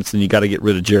term limits, then you got to get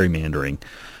rid of gerrymandering.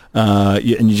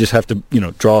 And you just have to,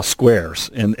 draw squares,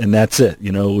 and that's it.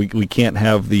 We can't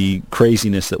have the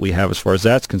craziness that we have as far as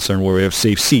that's concerned, where we have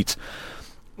safe seats.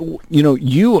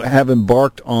 You have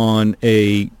embarked on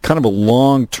a kind of a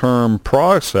long-term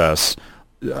process,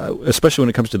 especially when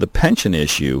it comes to the pension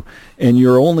issue, and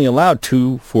you're only allowed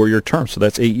 2 4-year terms, so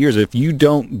that's 8 years. If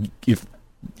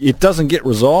it doesn't get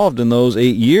resolved in those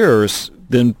 8 years,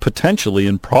 then potentially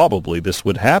and probably this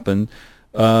would happen.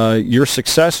 Your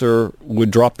successor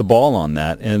would drop the ball on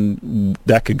that, and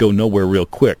that could go nowhere real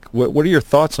quick. What are your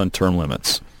thoughts on term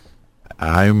limits?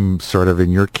 I'm sort of in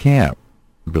your camp,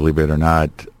 believe it or not.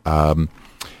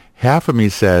 Half of me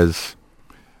says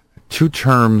 2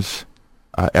 terms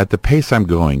at the pace I'm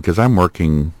going, because I'm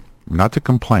working not to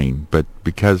complain, but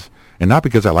not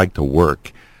because I like to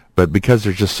work, but because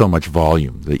there's just so much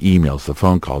volume, the emails, the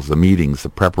phone calls, the meetings, the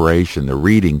preparation, the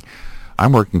reading.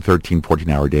 I'm working 13,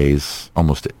 14-hour days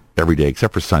almost every day,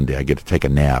 except for Sunday. I get to take a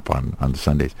nap on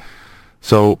Sundays.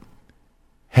 So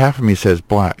half of me says,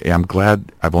 boy, I'm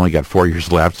glad I've only got 4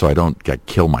 years left so I don't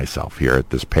kill myself here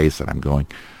at this pace that I'm going.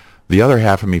 The other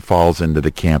half of me falls into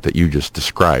the camp that you just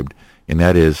described, and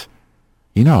that is,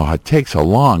 it takes a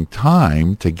long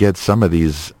time to get some of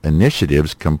these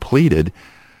initiatives completed,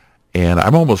 and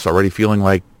I'm almost already feeling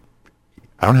like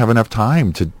I don't have enough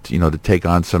time to take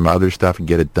on some other stuff and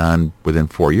get it done within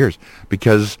 4 years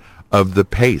because of the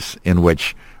pace in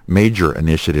which major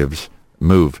initiatives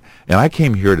move. And I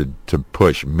came here to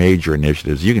push major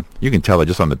initiatives. You can tell that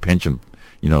just on the pension,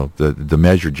 the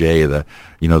Measure J, the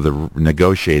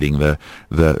negotiating, the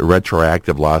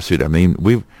retroactive lawsuit. I mean,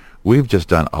 we've just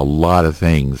done a lot of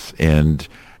things, and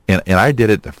I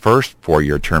did it the first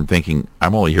 4-year term thinking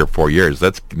I'm only here 4 years.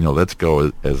 Let's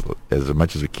go as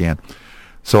much as we can.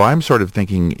 So I'm sort of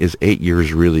thinking, is 8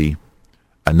 years really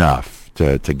enough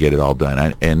to get it all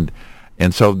done?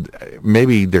 And so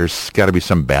maybe there's got to be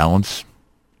some balance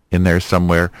in there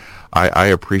somewhere. I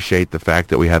appreciate the fact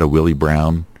that we had a Willie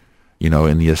Brown,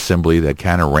 in the assembly that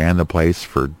kind of ran the place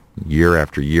for year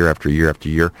after year after year after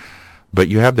year. But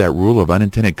you have that rule of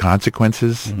unintended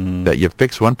consequences, that you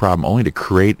fix one problem only to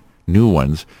create new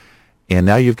ones. And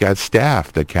now you've got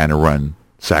staff that kind of run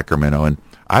Sacramento. And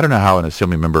I don't know how an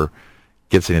assembly member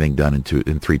gets anything done in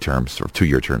 3 terms or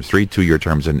 2-year terms, 3 2-year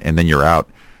terms, and then you're out.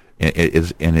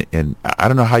 And I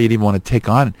don't know how you'd even want to take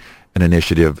on an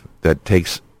initiative that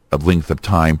takes a length of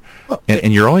time,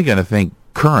 and you're only going to think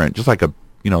current, just like a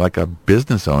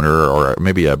business owner or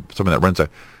maybe someone that runs a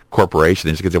corporation.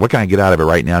 They're just going to say, what can I get out of it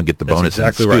right now and get the bonus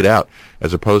exactly and scoot out,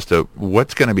 as opposed to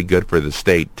what's going to be good for the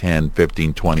state 10,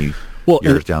 15, 20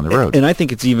 years down the road. And I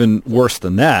think it's even worse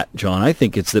than that, John. I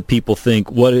think it's that people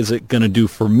think, what is it going to do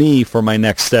for me for my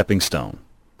next stepping stone?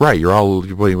 Right.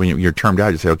 When you're termed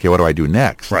out, you say, okay, what do I do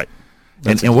next? Right.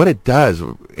 And what it does,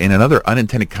 and another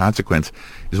unintended consequence,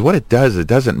 is what it does, it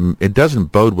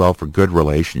doesn't bode well for good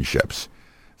relationships.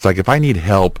 It's like if I need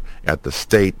help at the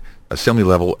state assembly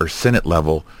level or Senate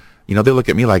level, they look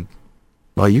at me like,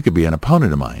 well, you could be an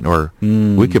opponent of mine, or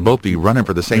we could both be running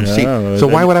for the same seat. So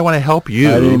why would I want to help you?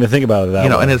 I didn't even think about it that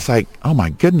way. And it's like, oh my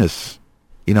goodness,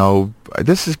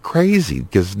 this is crazy,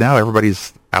 because now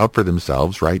everybody's out for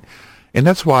themselves, right? And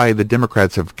that's why the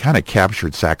Democrats have kind of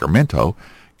captured Sacramento,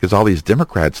 because all these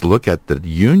Democrats look at the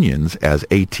unions as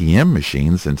ATM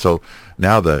machines, and so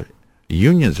now the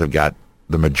unions have got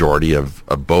the majority of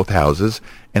both houses,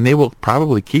 and they will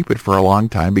probably keep it for a long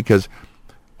time because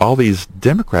all these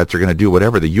Democrats are going to do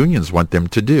whatever the unions want them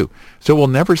to do. So we'll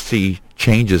never see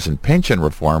changes in pension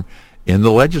reform in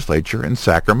the legislature in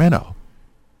Sacramento,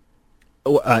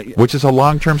 which is a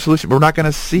long-term solution. We're not going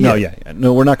to see it.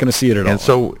 No, we're not going to see it at all. And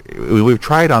so we've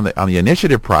tried on the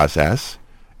initiative process,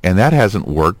 and that hasn't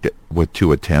worked with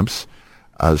 2 attempts.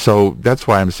 So that's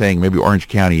why I'm saying maybe Orange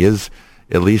County is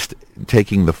at least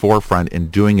taking the forefront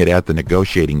and doing it at the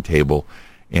negotiating table.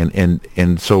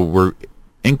 And so we're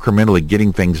incrementally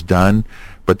getting things done.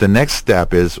 But the next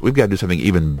step is we've got to do something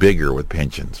even bigger with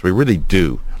pensions. We really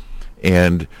do.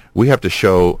 And we have to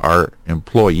show our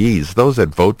employees, those that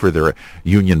vote for their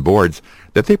union boards,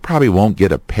 that they probably won't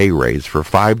get a pay raise for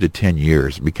 5 to 10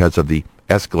 years because of the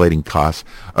escalating costs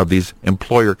of these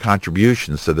employer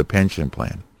contributions to the pension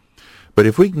plan. But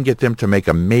if we can get them to make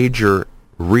a major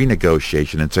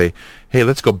renegotiation and say, hey,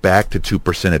 let's go back to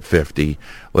 2% at 50.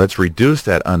 Let's reduce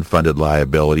that unfunded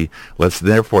liability. Let's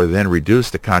therefore then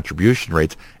reduce the contribution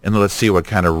rates, and let's see what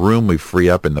kind of room we free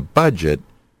up in the budget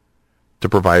to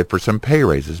provide for some pay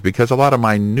raises, because a lot of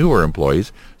my newer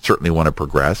employees certainly want to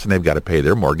progress, and they've got to pay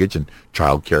their mortgage and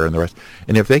child care and the rest.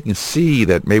 And if they can see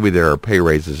that maybe there are pay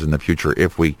raises in the future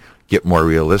if we get more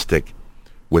realistic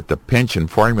with the pension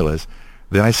formulas,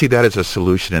 then I see that as a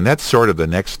solution. And that's sort of the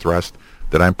next thrust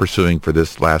that I'm pursuing for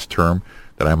this last term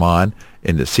that I'm on,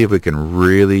 and to see if we can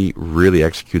really, really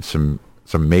execute some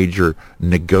major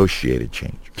negotiated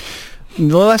change.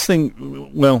 The last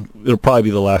thing, well, it'll probably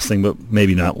be the last thing, but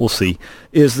maybe not. We'll see.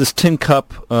 Is this Tin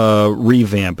Cup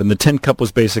revamp? And the Tin Cup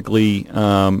was basically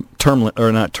not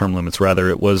term limits. Rather,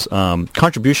 it was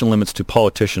contribution limits to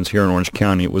politicians here in Orange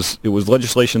County. It was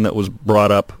legislation that was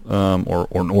brought up, or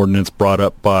an ordinance brought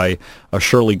up by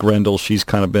Shirley Grendel. She's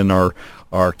kind of been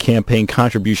our campaign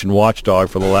contribution watchdog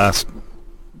for the last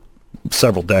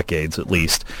several decades, at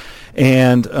least,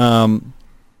 and.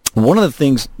 One of the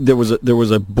things, there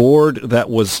was a board that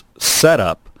was set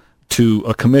up, to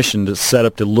a commission to set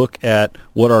up to look at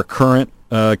what our current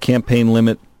campaign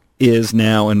limit is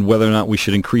now and whether or not we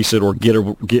should increase it or get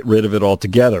rid of it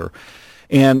altogether.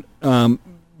 And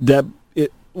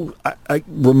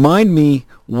remind me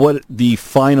what the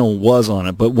final was on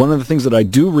it. But one of the things that I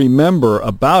do remember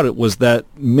about it was that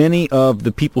many of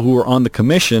the people who were on the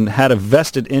commission had a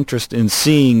vested interest in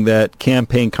seeing that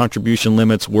campaign contribution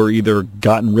limits were either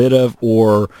gotten rid of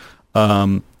or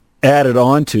added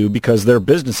on to, because their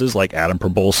businesses, like Adam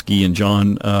Probolski and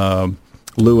John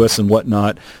Lewis and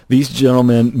whatnot, these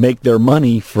gentlemen make their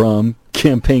money from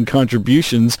campaign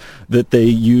contributions that they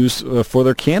use for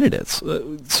their candidates.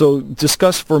 So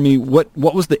discuss for me what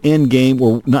was the end game,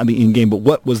 or not the end game, but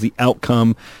what was the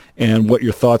outcome, and what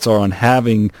your thoughts are on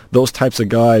having those types of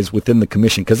guys within the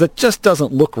commission, because it just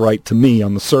doesn't look right to me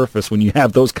on the surface when you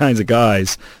have those kinds of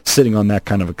guys sitting on that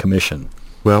kind of a commission.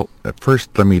 Well,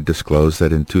 first let me disclose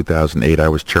that in 2008 I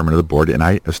was chairman of the board, and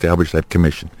I established that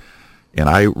commission. And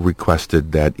I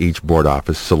requested that each board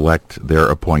office select their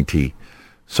appointee.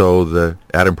 So the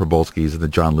Adam Probolskis and the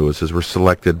John Lewises were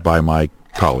selected by my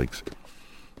colleagues.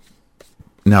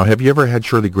 Now, have you ever had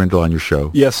Shirley Grendel on your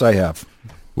show? Yes, I have.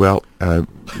 Well,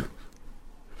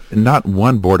 not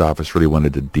one board office really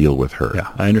wanted to deal with her.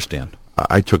 Yeah, I understand.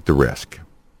 I took the risk.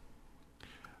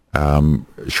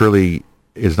 Shirley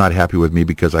is not happy with me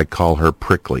because I call her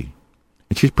prickly.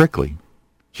 And she's prickly.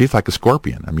 She's like a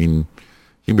scorpion. I mean,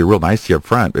 she can be real nice to you up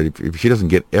front, but if she doesn't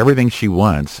get everything she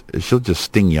wants, she'll just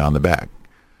sting you on the back.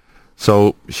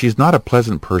 So she's not a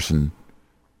pleasant person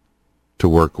to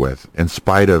work with, in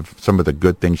spite of some of the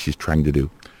good things she's trying to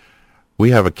do. We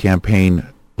have a campaign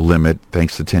limit,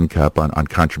 thanks to Tin Cup, on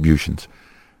contributions.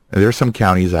 There are some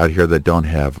counties out here that don't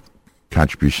have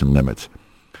contribution limits,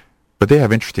 but they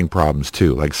have interesting problems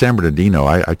too. Like San Bernardino,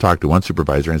 I talked to one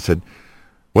supervisor and said,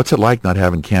 what's it like not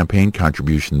having campaign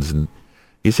contributions? And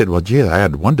he said, well, gee, I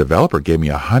had one developer gave me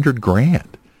 $100,000.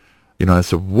 I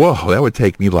said, whoa, that would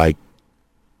take me like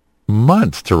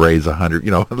months to raise 100,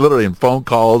 literally in phone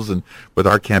calls and with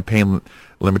our campaign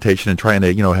limitation and trying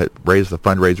to, raise the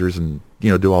fundraisers and,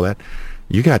 do all that.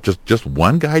 You got just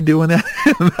one guy doing that?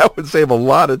 That would save a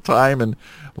lot of time and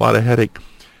a lot of headache.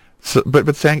 So,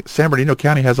 but San Bernardino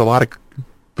County has a lot of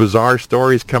bizarre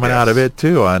stories coming out of it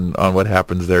too on what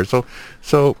happens there. So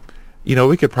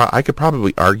I could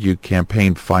probably argue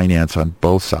campaign finance on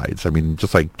both sides. I mean,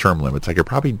 just like term limits, I could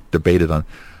probably debate it on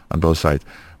both sides.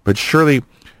 But surely,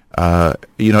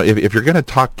 if you're going to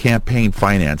talk campaign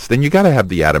finance, then you got to have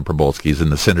the Adam Probolskis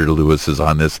and the Senator Lewises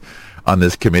on this on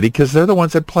this committee because they're the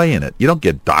ones that play in it. You don't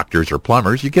get doctors or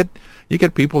plumbers. You get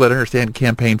people that understand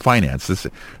campaign finance. This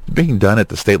is being done at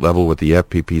the state level with the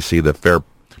FPPC, the Fair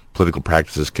Political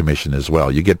Practices Commission as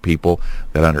well. You get people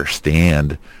that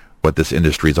understand what this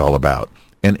industry is all about.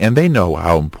 And they know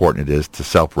how important it is to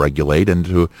self-regulate and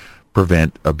to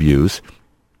prevent abuse.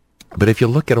 But if you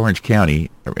look at Orange County,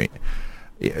 I mean,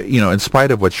 in spite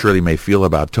of what Shirley may feel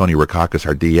about Tony Rackauckas,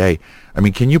 our DA, I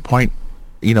mean, can you point,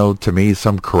 to me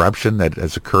some corruption that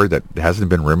has occurred that hasn't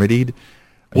been remedied?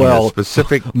 Well,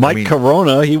 specific. Mike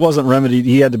Corona, he wasn't remedied.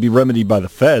 He had to be remedied by the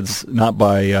feds, not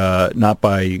by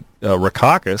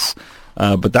Rackauckas.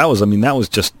 But that was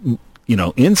just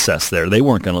incest. There, they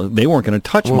weren't gonna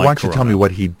touch. Well, Mike why don't you Corona. tell me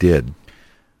what he did?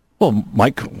 Well,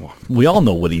 Mike, we all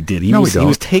know what he did. He No, we was don't. he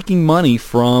was taking money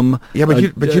from. Yeah, but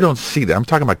you don't see that. I'm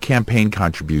talking about campaign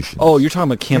contributions. Oh, you're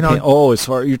talking about campaign.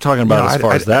 You're talking about as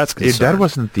far as that's concerned. That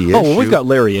wasn't the issue. Oh, well, we've got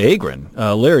Larry Agron.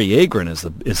 Larry Agron is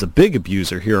a big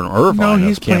abuser here in Irvine. No,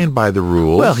 he's playing by the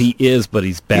rules. Well, he is, but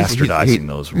he's bastardizing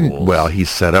those rules. Well, he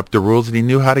set up the rules and he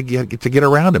knew how to get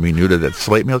around them. He knew that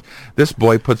slate meals. This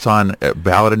boy puts on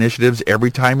ballot initiatives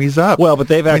every time he's up. Well, but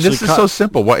they've actually this is so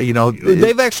simple. What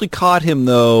they've actually caught him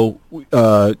though.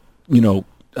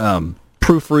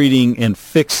 Proofreading and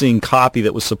fixing copy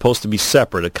that was supposed to be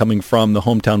separate, coming from the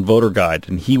hometown voter guide,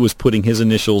 and he was putting his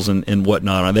initials and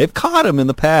whatnot on. They've caught him in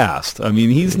the past. I mean,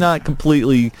 he's not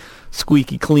completely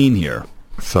squeaky clean here.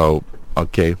 So,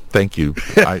 okay, thank you.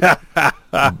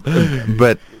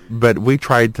 But we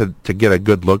tried to get a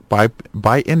good look by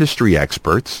industry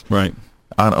experts, right,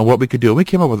 on what we could do. We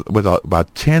came up with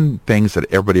about 10 things that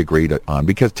everybody agreed on,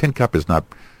 because Tin Cup is not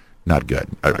good,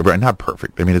 not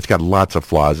perfect. I mean, it's got lots of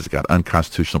flaws. It's got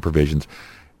unconstitutional provisions.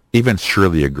 Even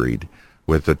Shirley agreed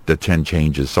with the 10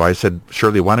 changes. So I said,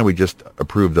 Shirley, why don't we just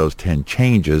approve those 10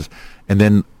 changes, and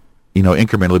then,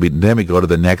 incrementally, then we go to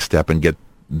the next step and get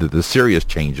the serious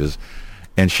changes.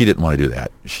 And she didn't want to do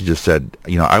that. She just said,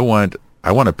 I want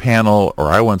a panel, or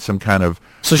I want some kind of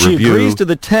So she review. agrees to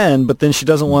the 10, but then she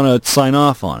doesn't want to sign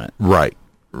off on it. Right.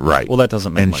 Well, that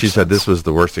doesn't make and much she said sense. this was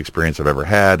the worst experience I've ever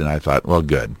had, and I thought, well,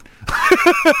 good.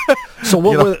 So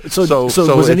what?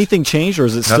 So was anything changed, or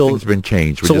is it still? Nothing's been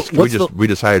changed. So We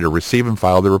decided to receive and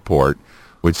file the report.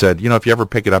 We said, if you ever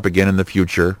pick it up again in the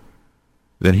future,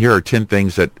 then here are 10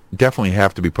 things that definitely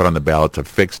have to be put on the ballot to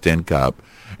fix Tin Cup,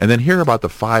 and then here are about the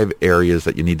 5 areas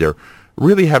that you need to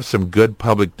really have some good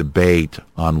public debate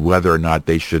on whether or not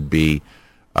they should be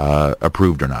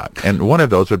approved or not. And one of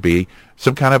those would be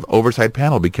some kind of oversight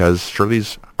panel, because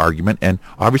Shirley's argument, and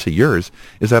obviously yours,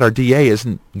 is that our DA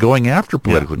isn't going after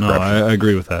political corruption. No, I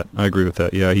agree with that.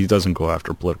 Yeah, he doesn't go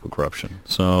after political corruption.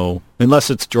 So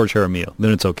unless it's George Jaramillo,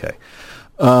 then it's okay.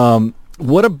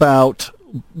 What about?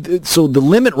 So the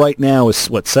limit right now is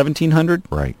what, 1,700?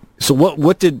 Right. So what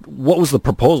was the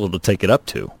proposal to take it up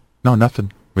to? No,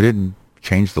 nothing. We didn't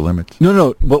change the limits.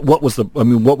 No. What was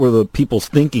what were the people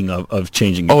thinking of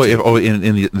changing it?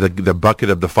 In the bucket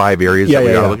of the 5 areas Yeah, that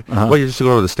we yeah, are yeah. looking. Uh-huh. Well, you just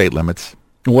go to the state limits.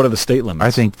 What are the state limits? I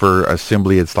think for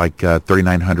assembly it's like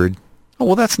 3,900. Oh,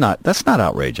 well, that's not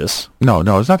outrageous. No,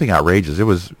 it's nothing outrageous. It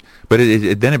was, but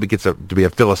then it gets to be a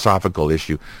philosophical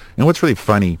issue. And what's really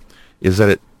funny is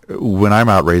that when I'm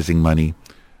out raising money,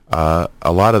 a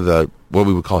lot of what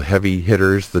we would call heavy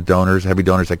hitters, heavy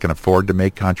donors that can afford to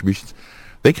make contributions,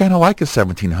 they kind of like a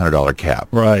 $1,700 cap.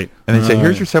 Right. And they say,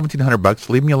 here's your $1,700,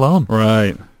 leave me alone.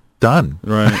 Right. Done.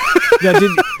 Right. Yeah.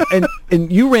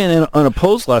 And you ran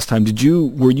unopposed last time.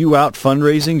 Were you out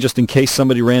fundraising just in case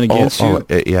somebody ran against you?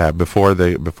 Yeah. Before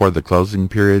the closing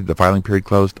period, the filing period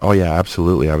closed. Oh yeah,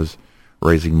 absolutely. I was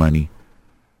raising money,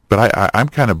 but I'm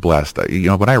kind of blessed.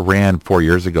 When I ran 4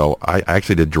 years ago, I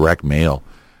actually did direct mail.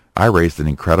 I raised an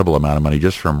incredible amount of money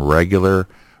just from regular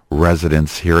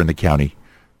residents here in the county,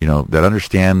 that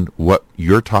understand what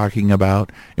you're talking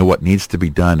about and what needs to be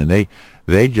done, and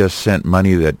they just sent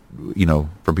money that,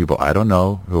 from people I don't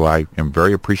know, who I am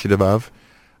very appreciative of.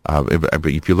 But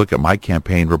if you look at my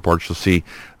campaign reports, you'll see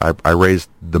I raised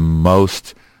the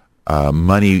most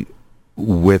money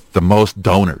with the most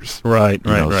donors. Right.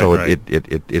 So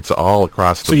it's all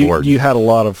across the board. So you had a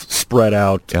lot of spread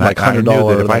out, and like I knew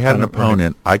 $100. that if I had an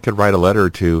opponent, I could write a letter or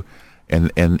two,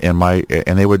 and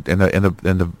they would,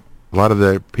 a lot of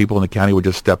the people in the county would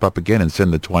just step up again and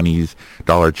send the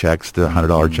 $20 checks to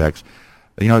 $100 checks.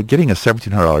 Getting a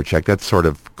 $1,700 check, that's sort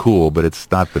of cool, but it's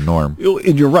not the norm.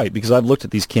 And you're right, because I've looked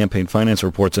at these campaign finance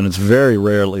reports, and it's very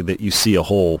rarely that you see a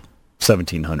whole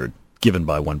 $1,700 given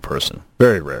by one person.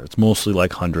 Very rare. It's mostly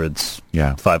like hundreds,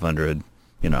 500,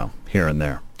 here and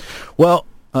there. Well,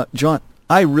 John,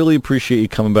 I really appreciate you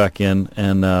coming back in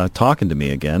and talking to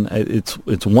me again.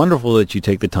 It's wonderful that you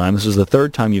take the time. This is the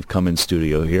third time you've come in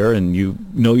studio here, and you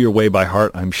know your way by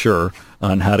heart, I'm sure,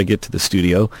 on how to get to the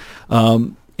studio.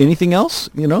 Anything else?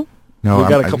 No. We've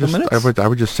got a couple minutes. I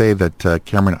would just say that,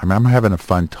 Cameron, I'm having a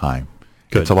fun time.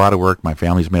 Good. It's a lot of work. My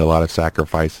family's made a lot of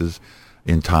sacrifices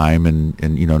in time, and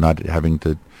not having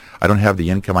to. I don't have the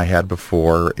income I had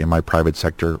before in my private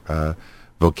sector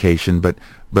vocation, but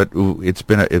it's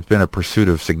been a pursuit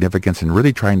of significance and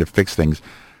really trying to fix things.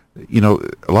 A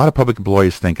lot of public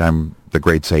employees think I'm the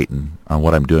great Satan on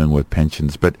what I'm doing with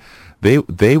pensions, but they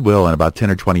will in about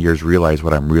 10 or 20 years realize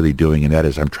what I'm really doing, and that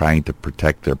is I'm trying to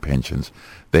protect their pensions.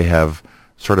 They have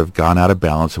sort of gone out of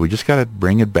balance, so we just got to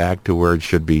bring it back to where it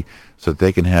should be so that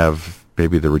they can have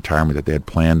maybe the retirement that they had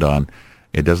planned on.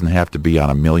 It doesn't have to be on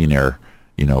a millionaire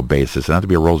basis. It doesn't have to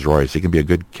be a Rolls Royce. It can be a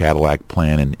good Cadillac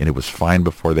plan, and it was fine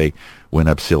before they went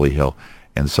up Silly Hill.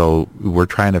 And so we're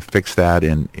trying to fix that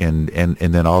and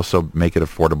then also make it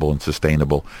affordable and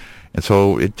sustainable. And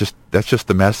so that's just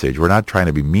the message. We're not trying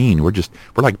to be mean. We're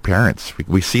like parents.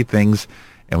 We see things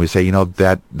and we say,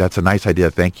 that's a nice idea,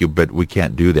 thank you, but we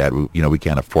can't do that. We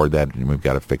can't afford that, and we've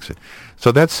got to fix it.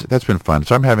 So that's been fun.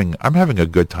 So I'm having a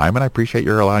good time, and I appreciate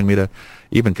your allowing me to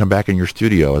even come back in your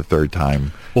studio a third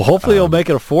time. Well, hopefully you'll make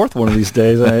it a fourth one of these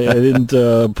days. I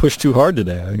didn't push too hard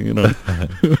today,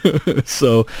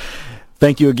 So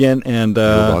thank you again, and you're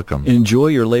welcome. Enjoy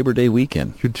your Labor Day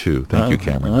weekend. You too. Thank you,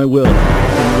 Cameron. I will.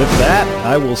 And with that,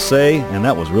 I will say, and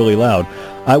that was really loud,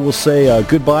 I will say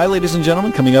goodbye, ladies and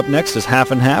gentlemen. Coming up next is Half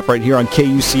and Half right here on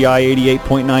KUCI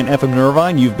 88.9 FM in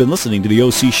Irvine. You've been listening to The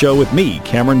OC Show with me,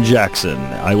 Cameron Jackson.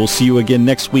 I will see you again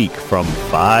next week from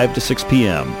 5 to 6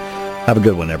 p.m. Have a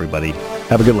good one, everybody.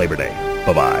 Have a good Labor Day.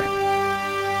 Bye-bye.